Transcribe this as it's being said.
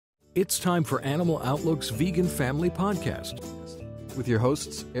It's time for Animal Outlook's Vegan Family Podcast with your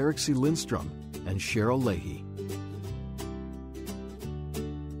hosts Eric C. Lindstrom and Cheryl Leahy.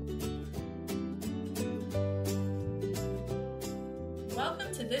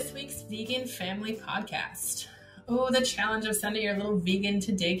 Welcome to this week's Vegan Family Podcast. Oh, the challenge of sending your little vegan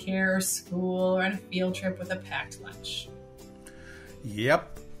to daycare or school or on a field trip with a packed lunch.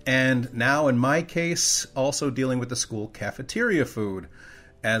 Yep. And now, in my case, also dealing with the school cafeteria food,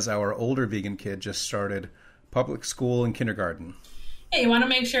 as our older vegan kid just started public school and kindergarten. Hey, you want to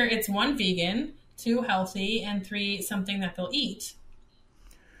make sure it's 1, vegan, 2, healthy, and 3, something that they'll eat.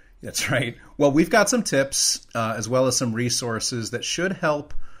 That's right. Well, we've got some tips as well as some resources that should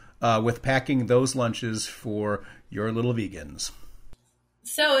help with packing those lunches for your little vegans.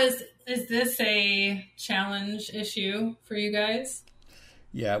 So is this a challenge issue for you guys?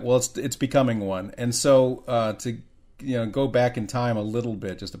 Yeah, well, it's becoming one. And so to go back in time a little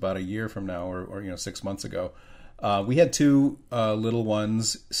bit, just about a year from now or 6 months ago, we had 2 little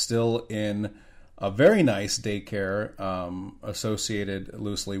ones still in a very nice daycare associated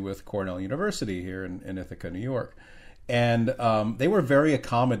loosely with Cornell University here in Ithaca, New York. And they were very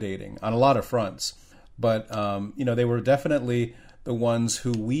accommodating on a lot of fronts. But, they were definitely the ones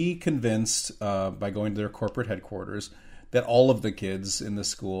who we convinced by going to their corporate headquarters that all of the kids in the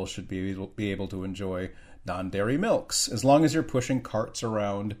school should be able to enjoy non-dairy milks. As long as you're pushing carts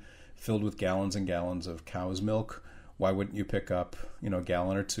around filled with gallons and gallons of cow's milk, why wouldn't you pick up, a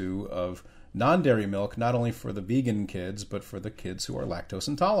gallon or 2 of non-dairy milk, not only for the vegan kids, but for the kids who are lactose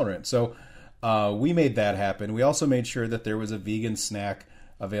intolerant? So we made that happen. We also made sure that there was a vegan snack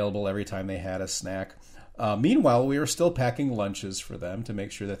available every time they had a snack. Meanwhile, we were still packing lunches for them to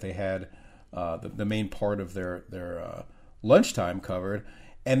make sure that they had the main part of their lunchtime covered.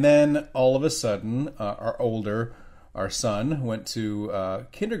 And then all of a sudden, our son went to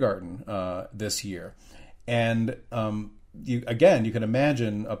kindergarten this year. And you can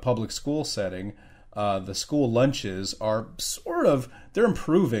imagine a public school setting. The school lunches are they're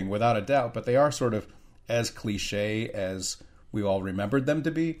improving without a doubt, but they are sort of as cliche as we all remembered them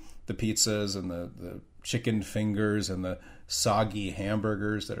to be. The pizzas and the chicken fingers and the soggy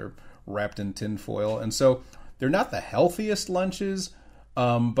hamburgers that are wrapped in tin foil. And so they're not the healthiest lunches,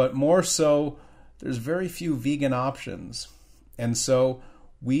 but more so, there's very few vegan options. And so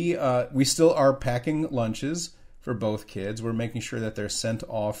we still are packing lunches for both kids. We're making sure that they're sent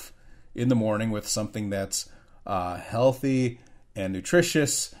off in the morning with something that's healthy and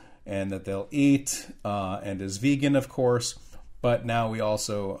nutritious and that they'll eat and is vegan, of course. But now we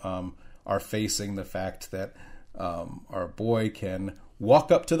also are facing the fact that our boy can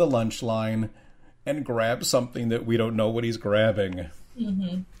walk up to the lunch line and grab something that we don't know what he's grabbing.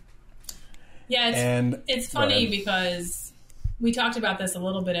 Mm-hmm. Yeah, it's funny because we talked about this a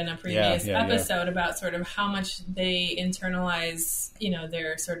little bit in a previous episode about sort of how much they internalize,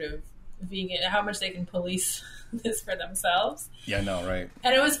 their sort of vegan, how much they can police this for themselves. Yeah, I know, right?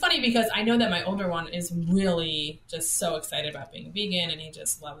 And it was funny because I know that my older one is really just so excited about being vegan, and he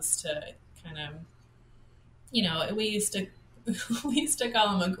just loves to kind of, we used to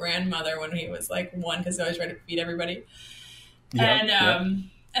call him a grandmother when he was like 1 because he always tried to feed everybody.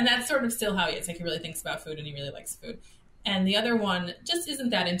 And that's sort of still how he is. Like, he really thinks about food and he really likes food. And the other one just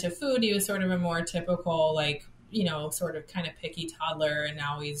isn't that into food. He was sort of a more typical, sort of kind of picky toddler. And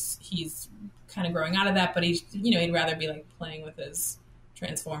now he's kind of growing out of that. But he'd rather be like playing with his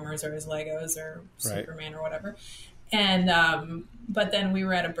Transformers or his Legos or Superman or whatever. And, but then we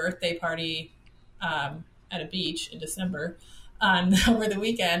were at a birthday party at a beach in December over the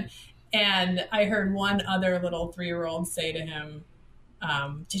weekend. And I heard one other little 3-year-old say to him,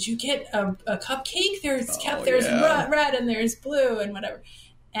 did you get a cupcake? There's red and there's blue and whatever.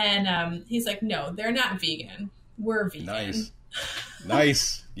 And he's like, no, they're not vegan. We're vegan.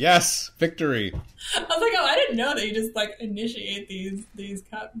 Nice. Yes. Victory. I was like, oh, I didn't know that you just initiate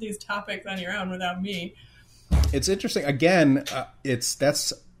these topics on your own without me. It's interesting. Again,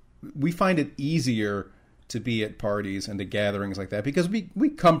 we find it easier to be at parties and to gatherings like that because we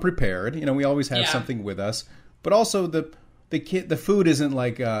come prepared. We always have something with us, but also the food isn't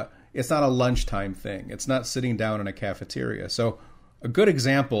it's not a lunchtime thing. It's not sitting down in a cafeteria. So a good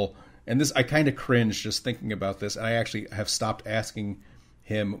example, and this, I kind of cringe just thinking about this. And I actually have stopped asking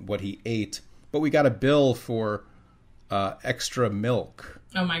him what he ate, but we got a bill for extra milk.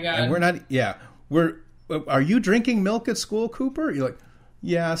 Oh my God. And we're not, are you drinking milk at school, Cooper? You're like,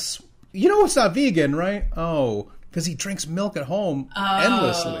 yes. It's not vegan, right? Oh, because he drinks milk at home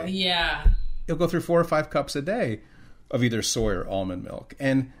endlessly. Yeah. He'll go through 4 or 5 cups a day of either soy or almond milk.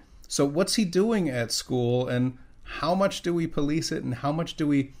 And so what's he doing at school, and how much do we police it, and how much do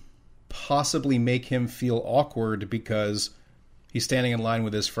we possibly make him feel awkward because he's standing in line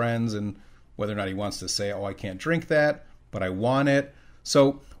with his friends, and whether or not he wants to say, oh, I can't drink that, but I want it.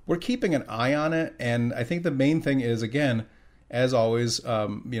 So we're keeping an eye on it. And I think the main thing is, again, as always,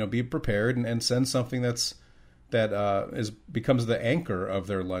 be prepared and send something that becomes the anchor of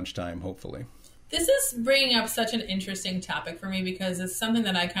their lunchtime, hopefully. This is bringing up such an interesting topic for me because it's something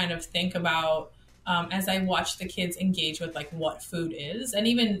that I kind of think about as I watch the kids engage with like what food is, and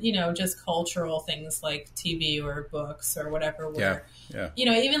even, just cultural things like TV or books or whatever. Where,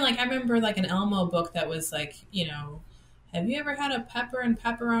 even like I remember like an Elmo book that was like, have you ever had a pepper and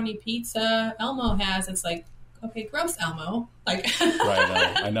pepperoni pizza? Elmo has. It's like, okay, gross, Elmo. Like,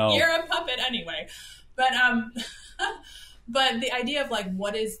 right, I know. You're a puppet anyway. But but the idea of like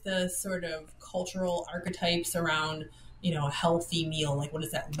what is the sort of cultural archetypes around, a healthy meal, like what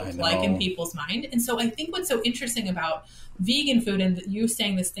does that look like in people's mind? And so I think what's so interesting about vegan food, and you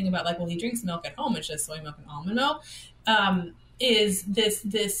saying this thing about like, well, he drinks milk at home, it's just soy milk and almond milk, is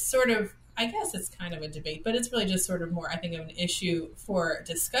this sort of, I guess it's kind of a debate, but it's really just sort of more, I think, of an issue for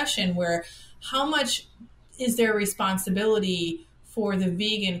discussion where how much is there responsibility for the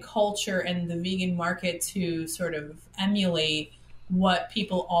vegan culture and the vegan market to sort of emulate what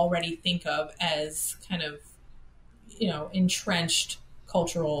people already think of as kind of, entrenched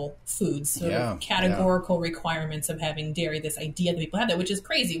cultural foods, sort of categorical requirements of having dairy, this idea that people have that, which is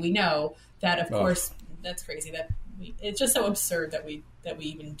crazy. We know that, of course, that's crazy. It's just so absurd that we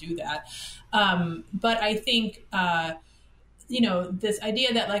even do that. But I think, this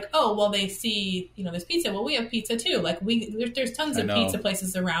idea that like, oh, well, they see, there's pizza. Well, we have pizza too. Like there's tons of pizza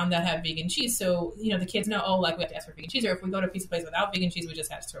places around that have vegan cheese. So, the kids know, oh, like we have to ask for vegan cheese. Or if we go to a pizza place without vegan cheese, we just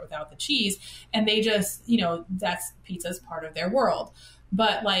have to start without the cheese. And they just, that's pizza's part of their world.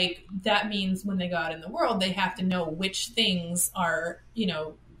 But like, that means when they go out in the world, they have to know which things are,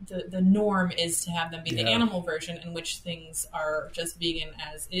 the norm is to have them be the animal version and which things are just vegan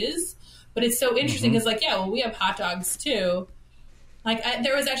as is. But it's so interesting because we have hot dogs too. Like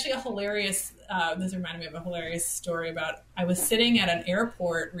there was actually a hilarious, this reminded me of a hilarious story about, I was sitting at an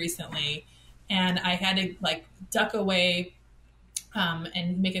airport recently and I had to like duck away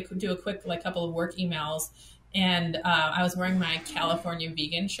and do a quick like couple of work emails. And I was wearing my California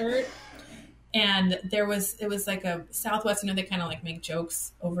vegan shirt. And it was like a Southwest, they kind of like make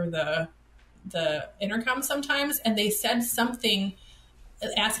jokes over the intercom sometimes. And they said something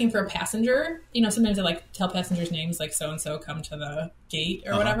asking for a passenger. Sometimes they like tell passengers names like so-and-so come to the gate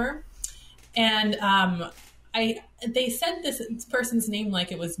or whatever. And they said this person's name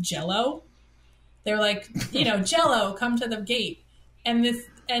like it was Jell-O. They're like, Jell-O, come to the gate. And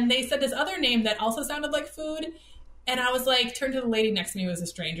they said this other name that also sounded like food. And I was like, turned to the lady next to me, who was a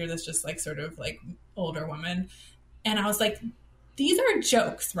stranger that's just like sort of like older woman. And I was like, these are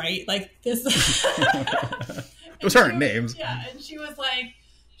jokes, right? Like this. Those aren't names. Yeah. And she was like,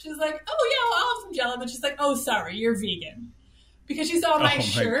 oh yeah, I'll have some Jell-O. And she's like, oh, sorry, you're vegan. Because she saw my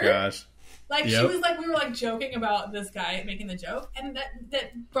shirt. Oh my gosh. Like she was like, we were like joking about this guy making the joke. And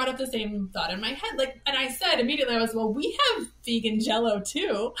that brought up the same thought in my head. Like, and I said immediately, I was, well, we have vegan Jell-O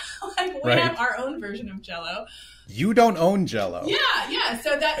too. Like we have our own version of Jell-O. You don't own Jell-O. Yeah.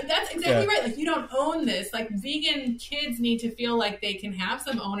 So that's exactly right. Like you don't own this. Like vegan kids need to feel like they can have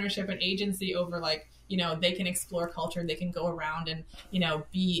some ownership and agency over like, they can explore culture, they can go around and,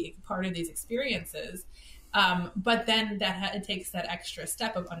 be part of these experiences. But then it takes that extra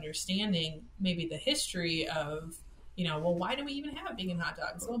step of understanding maybe the history of, well, why do we even have vegan hot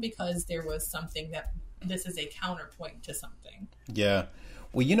dogs? Well, because there was something that this is a counterpoint to something. Yeah.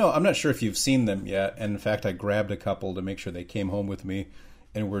 Well, I'm not sure if you've seen them yet. And in fact, I grabbed a couple to make sure they came home with me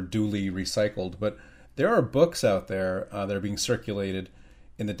and were duly recycled. But there are books out there that are being circulated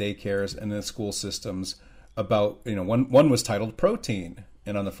in the daycares and the school systems about, one was titled Protein.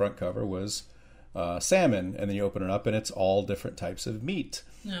 And on the front cover was salmon. And then you open it up and it's all different types of meat.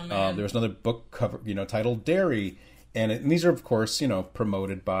 Oh, man. There was another book cover, titled Dairy. And these are, of course,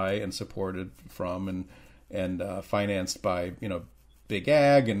 promoted by and supported from and financed by, Big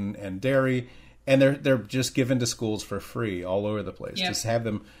Ag and dairy, and they're just given to schools for free all over the place. Just have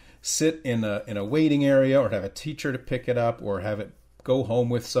them sit in a waiting area, or have a teacher to pick it up, or have it go home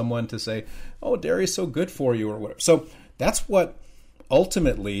with someone to say, "Oh, dairy is so good for you," or whatever. So that's what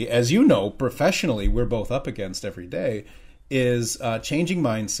ultimately, as you know, professionally, we're both up against every day, is changing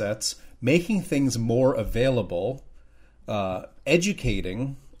mindsets, making things more available,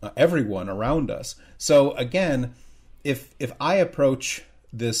 educating everyone around us. So again, if I approach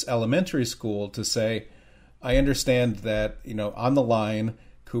this elementary school to say, I understand that, on the line,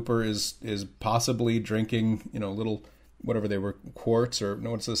 Cooper is possibly drinking, little whatever they were, quarts or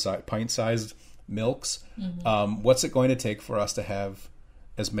no, what's the size, pint-sized milks. What's it going to take for us to have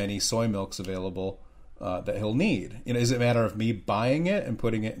as many soy milks available that he'll need? Is it a matter of me buying it and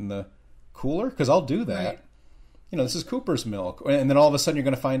putting it in the cooler? Because I'll do that. Right. This is Cooper's milk. And then all of a sudden you're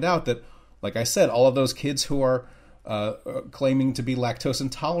going to find out that, like I said, all of those kids who are claiming to be lactose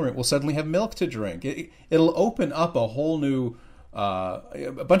intolerant will suddenly have milk to drink. It'll open up a whole new,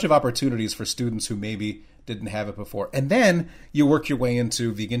 a bunch of opportunities for students who maybe didn't have it before. And then you work your way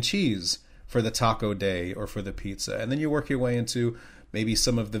into vegan cheese for the taco day or for the pizza. And then you work your way into maybe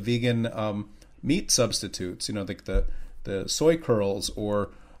some of the vegan meat substitutes, like the soy curls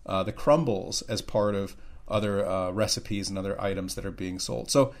or the crumbles as part of other recipes and other items that are being sold.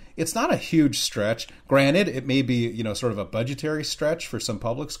 So it's not a huge stretch. Granted, it may be, sort of a budgetary stretch for some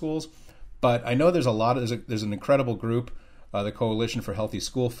public schools, but I know there's there's an incredible group, the Coalition for Healthy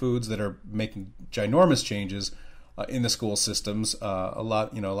School Foods, that are making ginormous changes in the school systems. A lot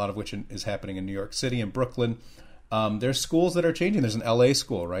of which is happening in New York City and Brooklyn. There's schools that are changing. There's an LA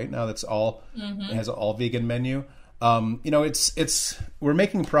school right now that's all has an all vegan menu. We're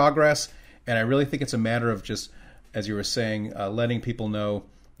making progress. And I really think it's a matter of just, as you were saying, letting people know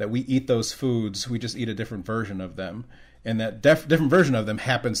that we eat those foods. We just eat a different version of them. And that different version of them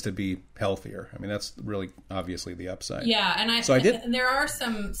happens to be healthier. I mean, that's really obviously the upside. Yeah. And there are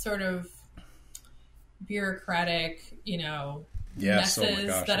some sort of bureaucratic,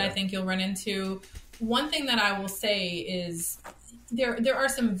 messes that I think you'll run into. One thing that I will say is there are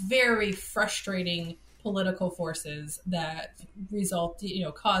some very frustrating political forces that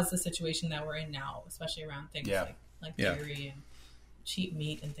cause the situation that we're in now, especially around things like dairy and cheap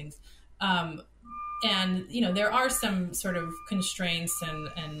meat and things. And there are some sort of constraints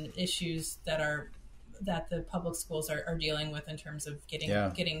and issues that the public schools are dealing with in terms of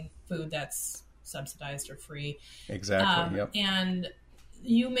getting food that's subsidized or free. Exactly. And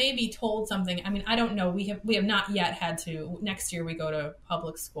you may be told something. I mean, I don't know. We have not yet had to. Next year we go to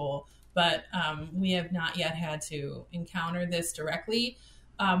public school. But we have not yet had to encounter this directly.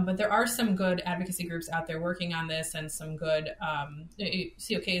 But there are some good advocacy groups out there working on this, and some good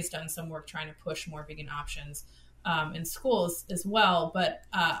COK has done some work trying to push more vegan options in schools as well. But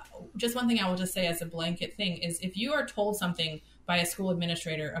just one thing I will just say as a blanket thing is, if you are told something by a school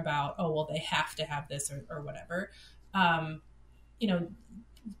administrator about, they have to have this or whatever,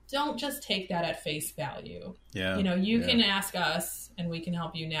 don't just take that at face value. Yeah. You can ask us and we can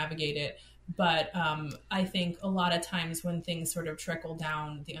help you navigate it. But I think a lot of times when things sort of trickle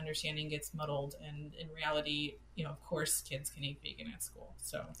down, the understanding gets muddled. And in reality, of course, kids can eat vegan at school.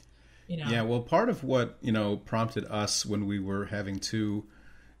 So, Yeah, well, part of what, prompted us when we were having two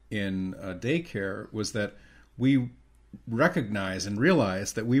in daycare was that we recognized and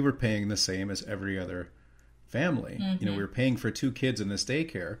realized that we were paying the same as every other family. We were paying for two kids in this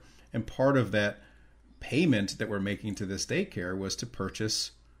daycare, and part of that payment that we're making to this daycare was to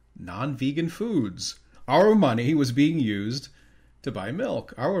purchase non-vegan foods. Our money was being used to buy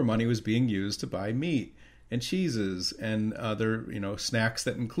milk. Our money was being used to buy meat and cheeses and other, snacks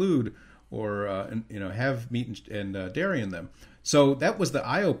that include or have meat and dairy in them. So that was the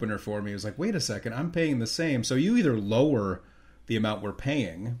eye opener for me. It was like, wait a second, I'm paying the same. So you either lower the amount we're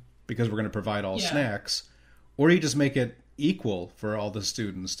paying because we're going to provide all snacks, or you just make it equal for all the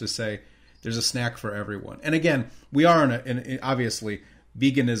students to say there's a snack for everyone. And again, we are obviously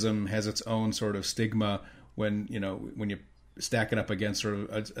veganism has its own sort of stigma when you stack it up against sort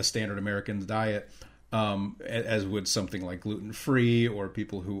of a standard American diet, as would something like gluten-free or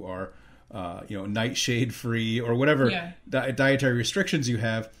people who are nightshade-free or whatever dietary restrictions you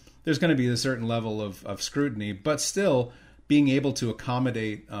have. There's going to be a certain level of scrutiny, but still being able to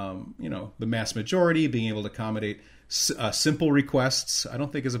accommodate, the mass majority, being able to accommodate simple requests, I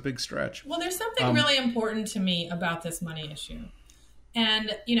don't think is a big stretch. Well, there's something really important to me about this money issue.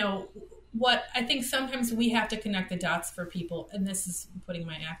 And, what I think sometimes we have to connect the dots for people, and this is putting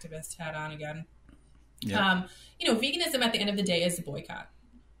my activist hat on again. Yeah. Veganism at the end of the day is a boycott,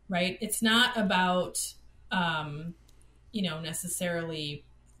 right? It's not about, necessarily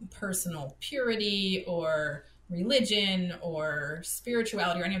personal purity or religion or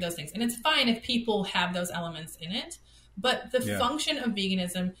spirituality or any of those things. And it's fine if people have those elements in it, but the function of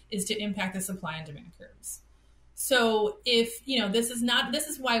veganism is to impact the supply and demand curves. So if, this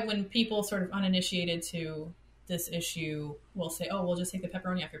is why when people sort of uninitiated to this issue will say, oh, we'll just take the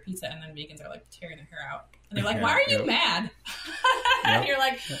pepperoni off your pizza. And then vegans are like tearing their hair out. And they're like, why are you mad? And you're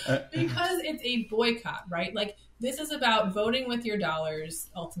like, because it's a boycott, right? Like, this is about voting with your dollars.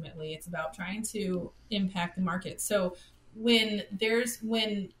 Ultimately, it's about trying to impact the market. So when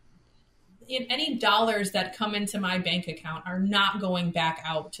any dollars that come into my bank account are not going back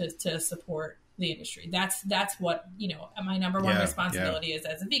out to support the industry. That's what, my number one responsibility is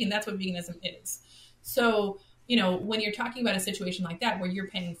as a vegan. That's what veganism is. So, when you're talking about a situation like that, where you're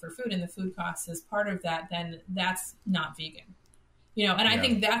paying for food and the food cost is part of that, then that's not vegan. I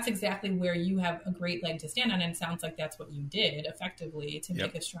think that's exactly where you have a great leg to stand on. And it sounds like that's what you did effectively to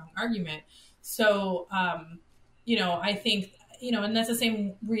make a strong argument. So, I think, and that's the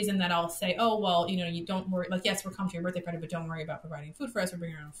same reason that I'll say, oh, well, you don't worry. Like, yes, we're coming to your birthday party, but don't worry about providing food for us. We're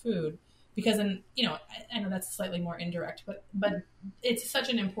bringing our own food. Because then, I know that's slightly more indirect, but it's such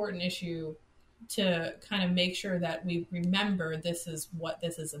an important issue to kind of make sure that we remember this is what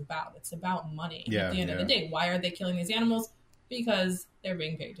this is about. It's about money at the end of the day. Why are they killing these animals? Because they're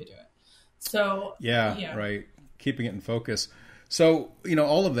being paid to do it. So right. Keeping it in focus. So,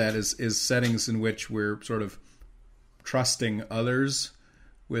 all of that is settings in which we're sort of trusting others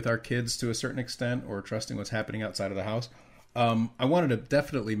with our kids to a certain extent, or trusting what's happening outside of the house. I wanted to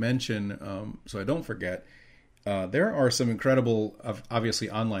definitely mention, so I don't forget, there are some incredible, obviously,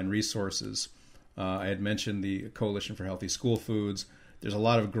 online resources. I had mentioned the Coalition for Healthy School Foods. There's a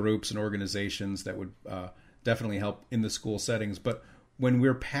lot of groups and organizations that would definitely help in the school settings. But when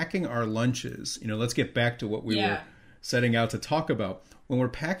we're packing our lunches, let's get back to what we were setting out to talk about. When we're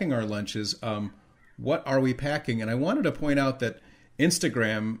packing our lunches, what are we packing? And I wanted to point out that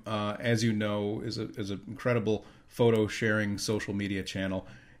Instagram, as you know, is an incredible photo sharing social media channel.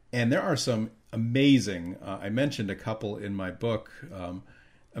 And there are some amazing, I mentioned a couple in my book,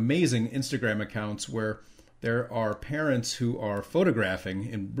 amazing Instagram accounts where there are parents who are photographing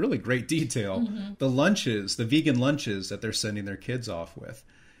in really great detail the lunches, the vegan lunches that they're sending their kids off with.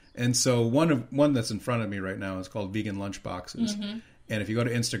 And so one that's in front of me right now is called Vegan Lunch Boxes. And if you go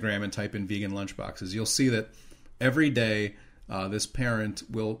to Instagram and type in Vegan Lunch Boxes, you'll see that every day this parent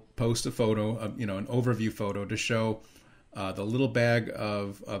will post a photo, an overview photo to show the little bag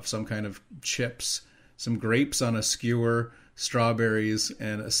of some kind of chips, some grapes on a skewer, strawberries,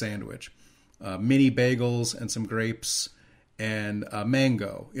 and a sandwich, mini bagels and some grapes, and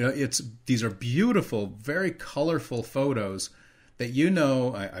mango. These are beautiful, very colorful photos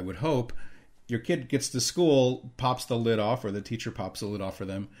that I would hope your kid gets to school, pops the lid off, or the teacher pops the lid off for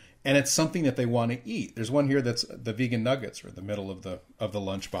them, and it's something that they want to eat. There's one here that's the vegan nuggets, or in the middle of the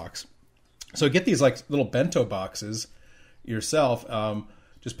lunch box. So get these like little bento boxes yourself.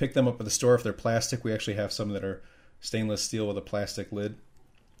 Just pick them up at the store if they're plastic. We actually have some that are stainless steel with a plastic lid,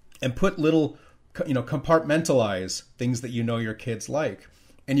 and put little, compartmentalize things that your kids like,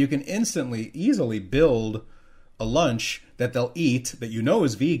 and you can easily build a lunch that they'll eat that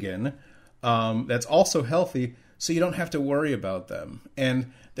is vegan, that's also healthy, so you don't have to worry about them.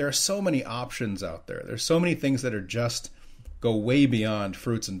 And there are so many options out there. There's so many things that are just go way beyond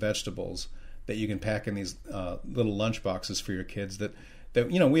fruits and vegetables that you can pack in these little lunch boxes for your kids that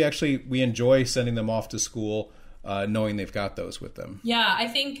we enjoy sending them off to school, knowing they've got those with them. Yeah, I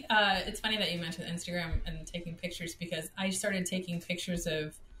think it's funny that you mentioned Instagram and taking pictures, because I started taking pictures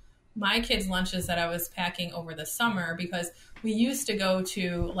of my kids' lunches that I was packing over the summer, because we used to go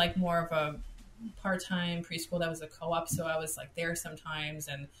to like more of a part-time preschool that was a co-op, so I was like there sometimes,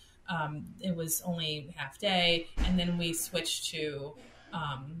 and it was only half day, and then we switched to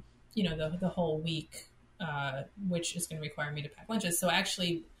the whole week, which is going to require me to pack lunches. So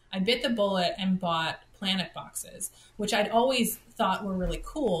actually I bit the bullet and bought Planet boxes, which I'd always thought were really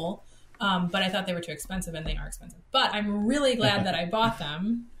cool, but I thought they were too expensive, and they are expensive. But I'm really glad that I bought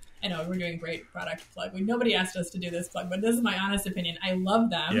them. I know we're doing great product plug. Nobody asked us to do this plug, but this is my honest opinion. I love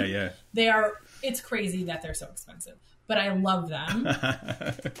them. Yeah. It's crazy that they're so expensive, but I love them.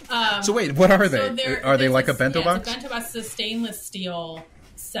 So wait, what are they? So are they like a bento box? It's a bento box. It's a stainless steel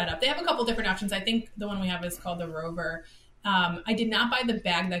setup. They have a couple different options. I think the one we have is called the Rover. I did not buy the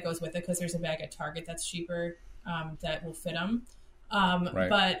bag that goes with it, because there's a bag at Target that's cheaper that will fit them. Right.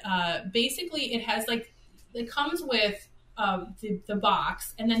 But basically it comes with the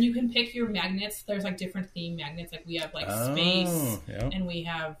box, and then you can pick your magnets. There's like different theme magnets. Like we have like space, and we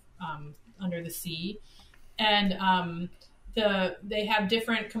have under the sea, and they have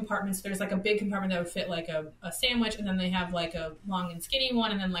different compartments. There's like a big compartment that would fit like a sandwich, and then they have like a long and skinny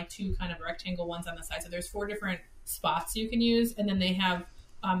one, and then like two kind of rectangle ones on the side. So there's 4 different spots you can use, and then they have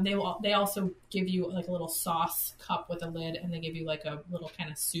they also give you like a little sauce cup with a lid, and they give you like a little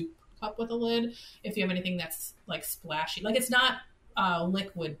kind of soup cup with a lid if you have anything that's like splashy. Like it's not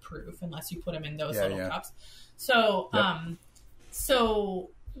liquid proof unless you put them in those little cups. So so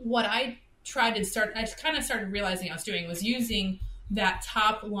what I kind of started realizing I was doing was using that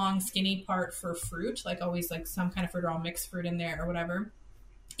top long skinny part for fruit, like always like some kind of fruit, or I'll mix fruit in there or whatever.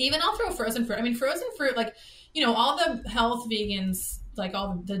 Even I'll throw frozen fruit. I mean, frozen fruit, like, all the health vegans, like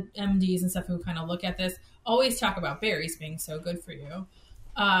all the MDs and stuff who kind of look at this, always talk about berries being so good for you.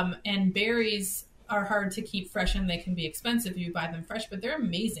 And berries are hard to keep fresh and they can be expensive if you buy them fresh, but they're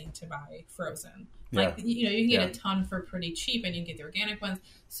amazing to buy frozen. Like, you can get a ton for pretty cheap, and you can get the organic ones.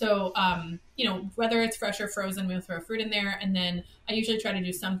 So, whether it's fresh or frozen, we'll throw fruit in there. And then I usually try to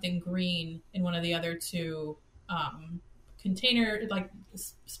do something green in one of the other two container like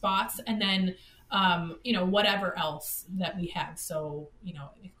spots, and then whatever else that we have. So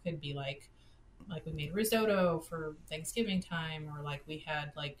it could be like we made risotto for Thanksgiving time, or like we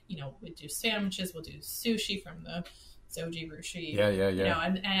had we do sandwiches, we'll do sushi from the Soji Rushi,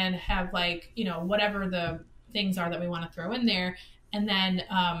 and have whatever the things are that we want to throw in there. And then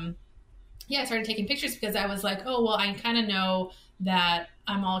I started taking pictures because I was like, oh well, I kind of know that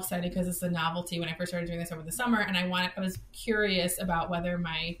I'm all excited because it's a novelty when I first started doing this over the summer, and I was curious about whether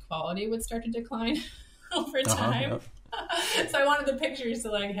my quality would start to decline over time. So I wanted the pictures to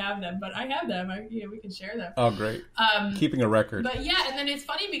have them, but I have them. We can share them. Oh, great! Keeping a record. But and then it's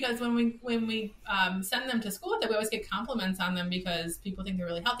funny because when we send them to school with it, we always get compliments on them because people think they're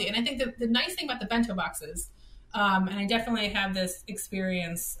really healthy. And I think the nice thing about the bento boxes, and I definitely have this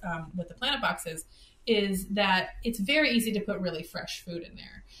experience with the Planet boxes, is that it's very easy to put really fresh food in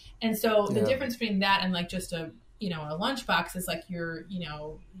there. And so the difference between that and just a lunch box is you're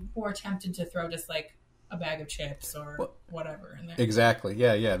more tempted to throw just a bag of chips or whatever in there. Exactly.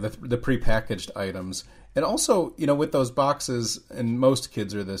 Yeah. The prepackaged items. And also, with those boxes, and most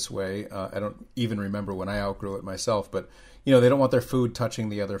kids are this way. I don't even remember when I outgrew it myself, but they don't want their food touching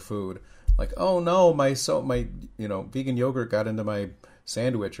the other food. Like, oh no, my vegan yogurt got into my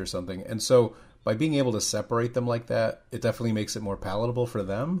sandwich or something. And so by being able to separate them like that, it definitely makes it more palatable for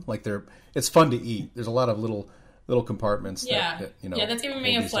them. It's fun to eat. There's a lot of little compartments. That, that's giving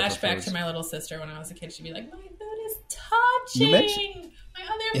me a flashback to my little sister when I was a kid. She'd be like, my food is touching my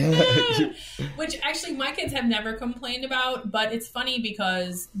other food. Which actually my kids have never complained about, but it's funny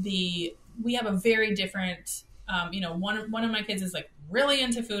because we have a very different, one of my kids is really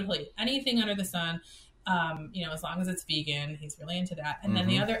into food. He'll eat anything under the sun. As long as it's vegan, he's really into that. And then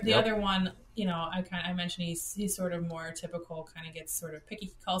the other one, I mentioned he's sort of more typical, kind of gets sort of picky.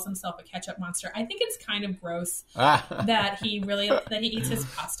 He calls himself a ketchup monster. I think it's kind of gross that he eats his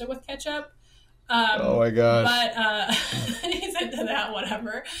pasta with ketchup. Oh my gosh. But he's into that,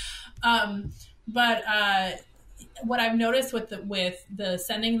 whatever. But what I've noticed with the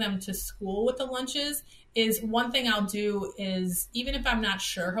sending them to school with the lunches is one thing I'll do is, even if I'm not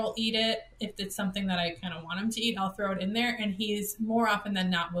sure he'll eat it, if it's something that I kind of want him to eat, I'll throw it in there, and he's more often than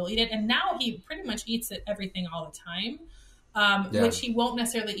not will eat it. And now he pretty much eats everything all the time, which he won't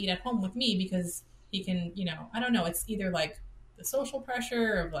necessarily eat at home with me because he can, I don't know, it's either the social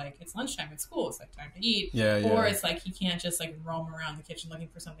pressure of it's lunchtime at school, it's time to eat, or it's he can't just roam around the kitchen looking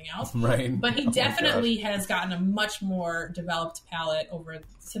for something else, right? But he definitely has gotten a much more developed palate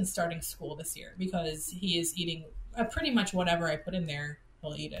since starting school this year, because he is eating pretty much whatever I put in there,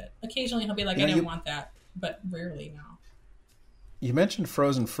 he'll eat it. Occasionally he'll be like, I didn't want that, but rarely now. You mentioned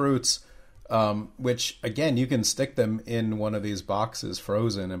frozen fruits, which again, you can stick them in one of these boxes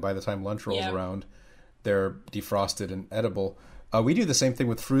frozen, and by the time lunch rolls around, they're defrosted and edible. We do the same thing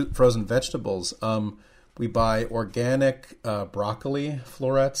with frozen vegetables. We buy organic broccoli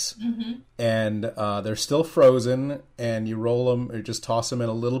florets, and they're still frozen, and you roll them or just toss them in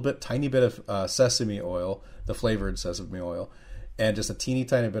a tiny bit of sesame oil, the flavored sesame oil, and just a teeny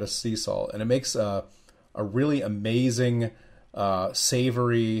tiny bit of sea salt. And it makes a really amazing,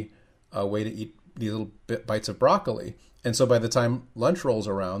 savory way to eat these little bites of broccoli. And so by the time lunch rolls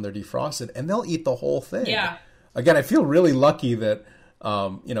around, they're defrosted, and they'll eat the whole thing. Yeah. Again, I feel really lucky that,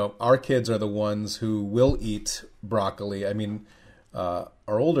 our kids are the ones who will eat broccoli. I mean, our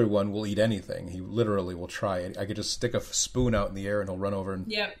older one will eat anything. He literally will try it. I could just stick a spoon out in the air and he'll run over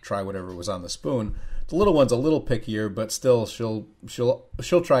and try whatever was on the spoon. The little one's a little pickier, but still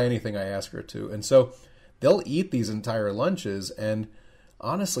she'll try anything I ask her to. And so they'll eat these entire lunches. And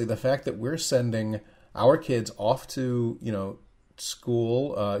honestly, the fact that we're sending our kids off to,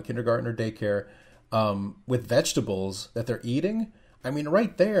 school, kindergarten or daycare, with vegetables that they're eating, I mean,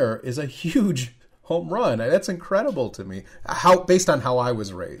 right there is a huge home run. That's incredible to me, based on how I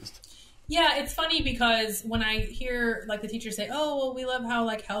was raised. Yeah, it's funny because when I hear the teachers say, "Oh, well, we love how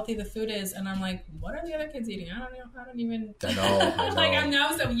healthy the food is," and I'm like, "What are the other kids eating? I don't know. I don't even." I know. I'm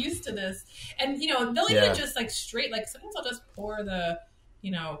now so used to this, and they'll even just straight. Sometimes I'll just pour the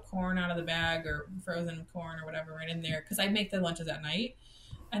corn out of the bag or frozen corn or whatever right in there, because I make the lunches at night,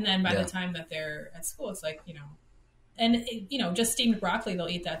 and then by the time that they're at school, it's and just steamed broccoli, they'll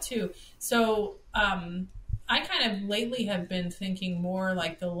eat that too. So I kind of lately have been thinking more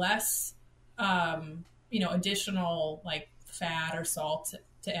like the less additional like fat or salt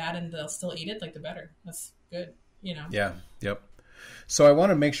to add, and they'll still eat it, like the better. That's good. Yeah. Yep. So I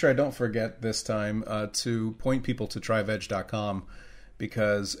want to make sure I don't forget this time to point people to tryveg.com,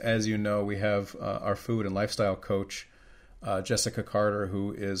 because as you know, we have our food and lifestyle coach, Jessica Carter,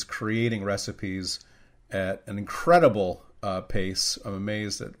 who is creating recipes at an incredible pace. I'm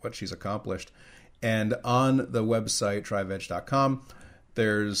amazed at what she's accomplished. And on the website, tryveg.com,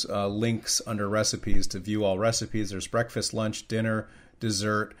 there's links under recipes to view all recipes. There's breakfast, lunch, dinner,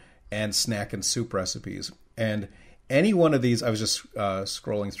 dessert, and snack and soup recipes. And any one of these, I was just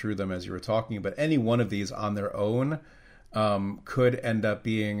scrolling through them as you were talking, but any one of these on their own could end up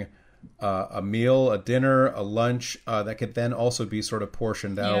being a meal, a dinner, a lunch that could then also be sort of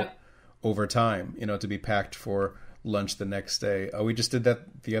portioned out over time, to be packed for lunch the next day. We just did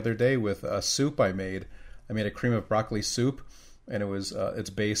that the other day with a soup I made. I made a cream of broccoli soup, and it was its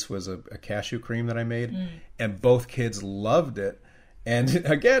base was a cashew cream that I made, and both kids loved it. And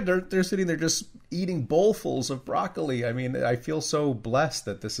again, they're sitting there just eating bowlfuls of broccoli. I mean, I feel so blessed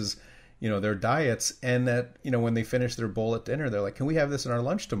that this is, their diets, and that, when they finish their bowl at dinner, they're like, can we have this in our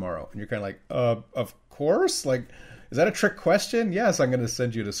lunch tomorrow? And you're kind of like, of course. Like, is that a trick question? Yes, I'm going to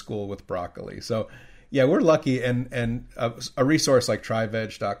send you to school with broccoli. So yeah, we're lucky. And a resource like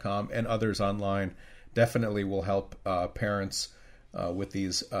tryveg.com and others online definitely will help parents with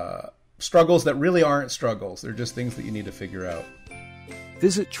these struggles that really aren't struggles. They're just things that you need to figure out.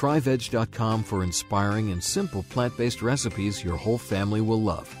 Visit tryveg.com for inspiring and simple plant-based recipes your whole family will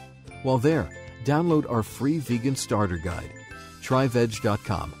love. While there, download our free vegan starter guide.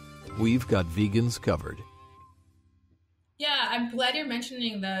 Tryveg.com. We've got vegans covered. Yeah, I'm glad you're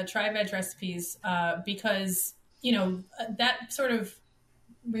mentioning the Tryveg recipes because, that sort of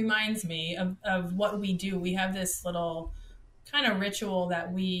reminds me of what we do. We have this little kind of ritual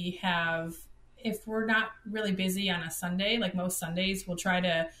that we have. If we're not really busy on a Sunday, like most Sundays,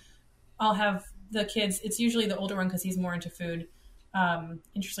 I'll have the kids, it's usually the older one because he's more into food.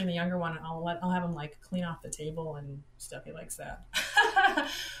 Interestingly, the younger one, I'll have him like clean off the table and stuff. He likes that.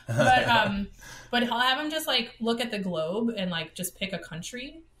 But I'll have him just like look at the globe and like just pick a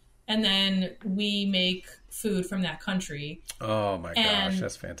country, and then we make food from that country. Oh my gosh,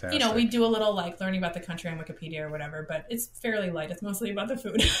 that's fantastic. We do a little like learning about the country on Wikipedia or whatever, but it's fairly light. It's mostly about the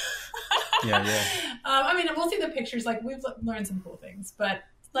food. Yeah. We'll see the pictures. Like we've learned some cool things, but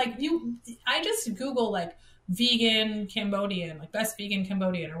like I just Google like vegan Cambodian, like best vegan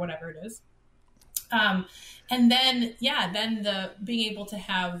Cambodian or whatever it is. And then the being able to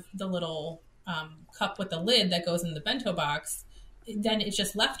have the little cup with the lid that goes in the bento box, then it's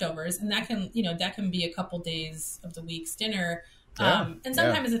just leftovers, and that can be a couple days of the week's dinner. And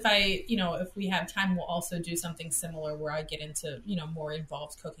sometimes if we have time, we'll also do something similar where I get into, more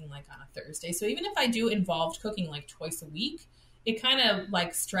involved cooking, like on a Thursday. So even if I do involved cooking like twice a week, it kind of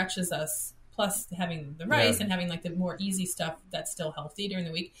like stretches us, plus having the rice and having like the more easy stuff that's still healthy during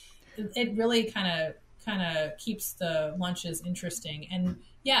the week. It really kind of keeps the lunches interesting. And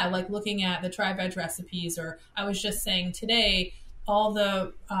like looking at the Tryveg recipes, or I was just saying today, all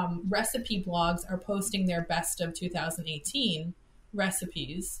the recipe blogs are posting their best of 2018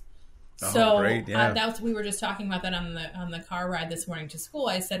 recipes. So great, yeah. We were just talking about that on the car ride this morning to school.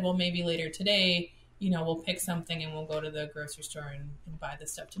 I said, well, maybe later today, we'll pick something and we'll go to the grocery store and buy the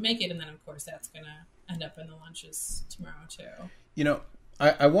stuff to make it. And then of course that's going to end up in the lunches tomorrow too.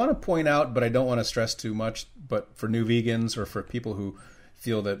 I want to point out, but I don't want to stress too much, but for new vegans or for people who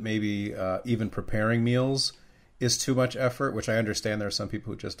feel that maybe even preparing meals is too much effort, which I understand there are some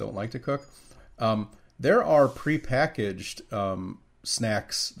people who just don't like to cook. There are prepackaged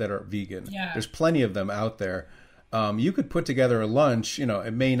snacks that are vegan. Yeah. There's plenty of them out there. You could put together a lunch,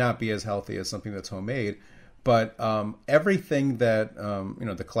 it may not be as healthy as something that's homemade, but everything that,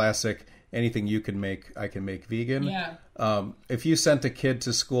 the classic, anything you can make, I can make vegan. Yeah. If you sent a kid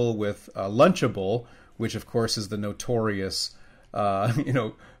to school with Lunchable, which of course is the notorious,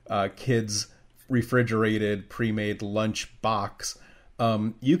 kids refrigerated pre-made lunch box,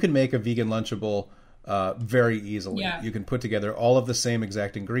 you can make a vegan Lunchable very easily. Yeah. You can put together all of the same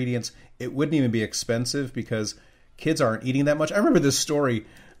exact ingredients. It wouldn't even be expensive because kids aren't eating that much. I remember this story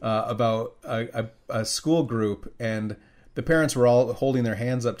about a school group, and the parents were all holding their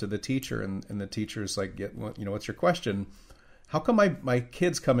hands up to the teacher, and the teacher's like, what's your question? How come my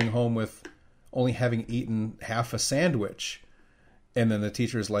kid's coming home with only having eaten half a sandwich? And then the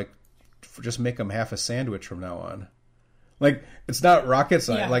teacher's like, just make them half a sandwich from now on. Like, it's not rocket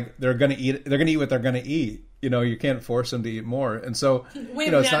science. Yeah. Like, they're gonna eat what they're gonna eat. you can't force them to eat more. And so,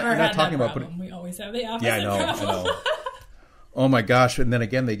 We've it's never not, you're not had talking that about problem. We always have the opposite Yeah, I know. problem. Oh my gosh. And then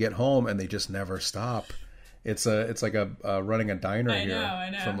again, they get home and they just never stop. It's like running a diner I here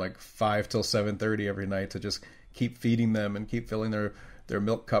know. from like 5 till 7:30 every night to just keep feeding them and keep filling their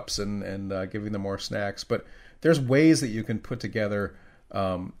milk cups and giving them more snacks. But there's ways that you can put together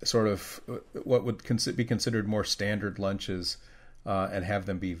sort of what would be considered more standard lunches and have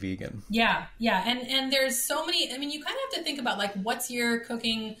them be vegan. Yeah. And there's so many, I mean, you kind of have to think about like, what's your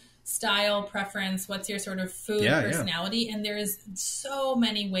cooking style preference? What's your sort of food personality? And there's so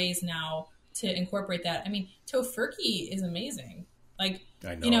many ways now to incorporate that. I mean, tofurkey is amazing. Like,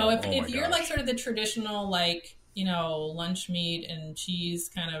 I know. If you're like sort of the traditional, like, lunch meat and cheese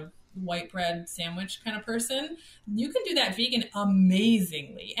kind of white bread sandwich kind of person, you can do that vegan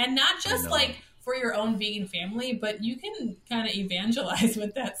amazingly. And not just like for your own vegan family, but you can kind of evangelize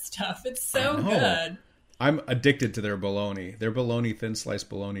with that stuff. It's so good. I'm addicted to their bologna. Their bologna, thin sliced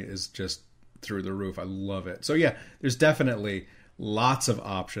bologna, is just through the roof. I love it. So yeah, there's definitely lots of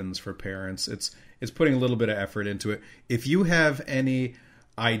options for parents. It's putting a little bit of effort into it. If you have any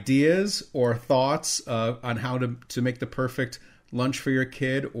ideas or thoughts on how to make the perfect lunch for your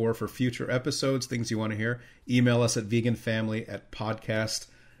kid or for future episodes, things you want to hear, email us at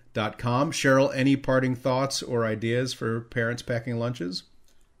veganfamily@podcast.com. Cheryl, any parting thoughts or ideas for parents packing lunches?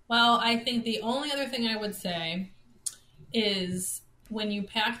 Well, I think the only other thing I would say is when you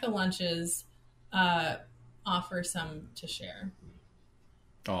pack the lunches, offer some to share.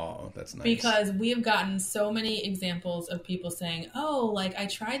 Oh, that's nice. Because we've gotten so many examples of people saying, oh, like I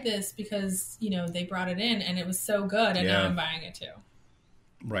tried this because, they brought it in and it was so good and now I'm buying it too.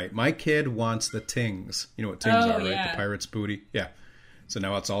 Right. My kid wants the tings. You know what tings are, right? The pirate's booty. Yeah. So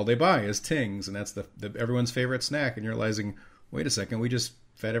now it's all they buy is tings, and that's the everyone's favorite snack. And you're realizing, wait a second, we just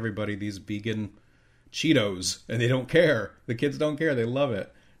fed everybody these vegan Cheetos and they don't care. The kids don't care. They love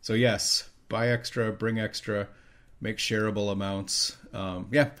it. So yes, buy extra, bring extra, make shareable amounts.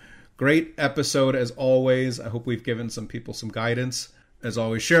 Great episode as always. I hope we've given some people some guidance. As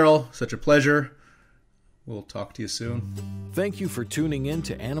always, Cheryl, such a pleasure. We'll talk to you soon. Thank you for tuning in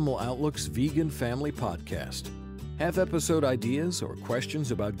to Animal Outlook's Vegan Family Podcast. Have episode ideas or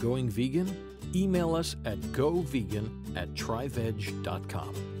questions about going vegan? Email us at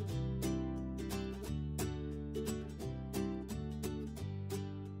govegan@triveg.com.